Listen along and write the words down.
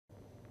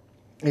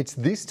It's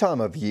this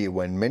time of year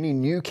when many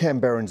new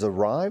Canberrans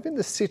arrive in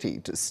the city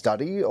to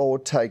study or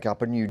take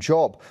up a new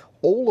job.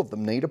 All of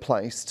them need a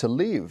place to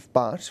live,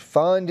 but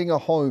finding a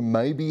home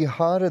may be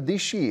harder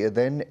this year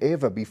than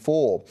ever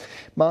before.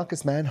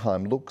 Marcus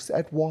Mannheim looks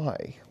at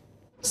why.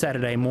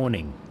 Saturday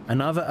morning,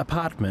 another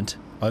apartment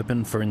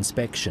open for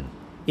inspection.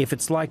 If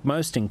it's like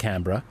most in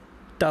Canberra,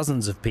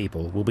 dozens of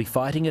people will be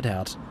fighting it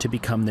out to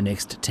become the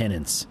next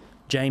tenants.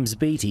 James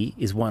Beattie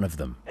is one of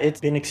them.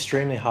 It's been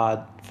extremely hard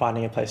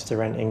finding a place to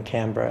rent in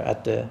Canberra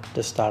at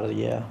the start of the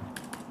year.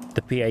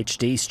 The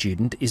PhD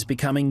student is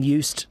becoming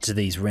used to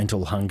these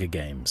rental hunger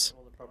games.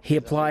 He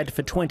applied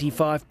for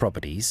 25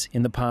 properties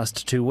in the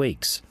past 2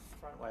 weeks.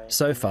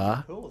 So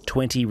far,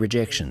 20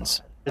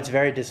 rejections. It's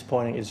very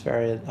disappointing, it's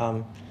very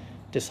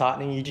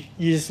disheartening.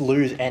 You just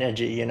lose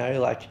energy, you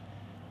know,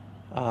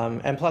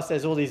 and plus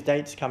there's all these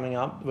dates coming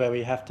up where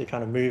we have to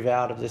kind of move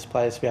out of this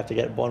place, we have to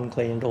get bond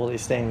cleaned, all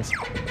these things.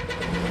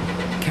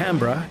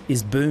 Canberra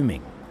is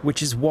booming,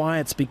 which is why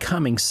it's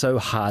becoming so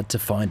hard to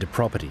find a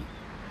property.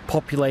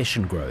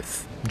 Population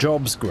growth,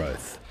 jobs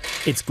growth.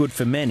 It's good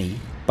for many,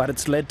 but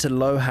it's led to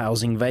low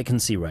housing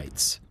vacancy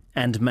rates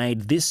and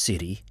made this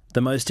city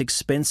the most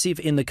expensive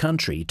in the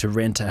country to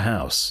rent a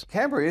house.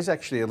 Canberra is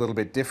actually a little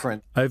bit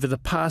different. Over the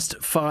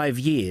past 5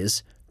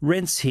 years,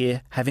 rents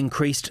here have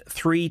increased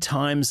 3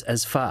 times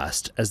as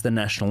fast as the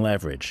national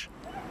average.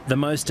 The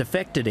most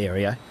affected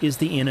area is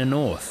the inner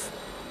north.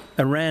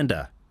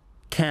 Aranda,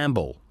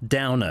 Campbell,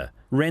 Downer,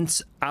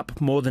 rents up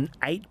more than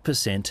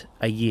 8%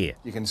 a year.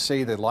 You can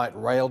see the light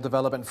rail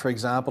development, for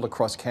example,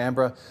 across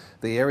Canberra.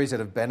 The areas that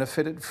have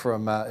benefited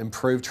from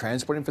improved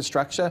transport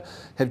infrastructure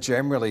have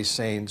generally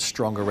seen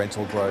stronger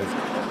rental growth.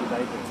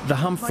 The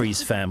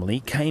Humphreys family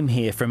came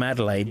here from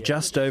Adelaide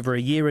just over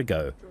a year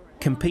ago,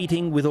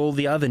 competing with all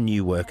the other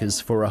new workers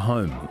for a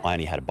home. I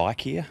only had a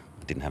bike here,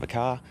 didn't have a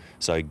car,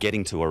 so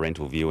getting to a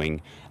rental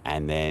viewing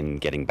and then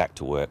getting back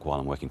to work while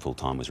I'm working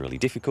full-time was really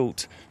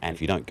difficult. And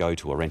if you don't go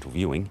to a rental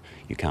viewing,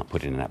 you can't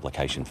put in an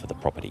application for the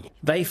property.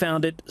 They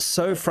found it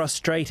so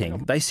frustrating,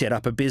 they set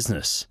up a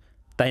business.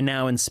 They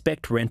now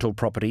inspect rental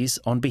properties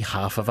on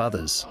behalf of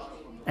others.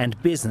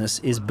 And business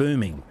is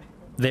booming.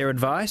 Their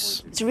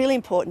advice? It's really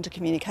important to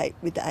communicate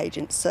with the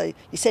agents. So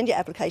you send your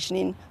application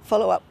in,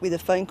 follow up with a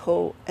phone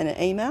call and an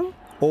email.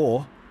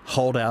 Or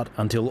hold out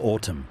until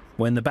autumn,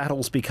 when the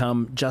battles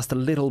become just a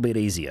little bit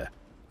easier.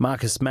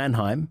 Marcus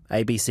Mannheim,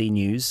 ABC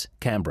News,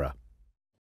 Canberra.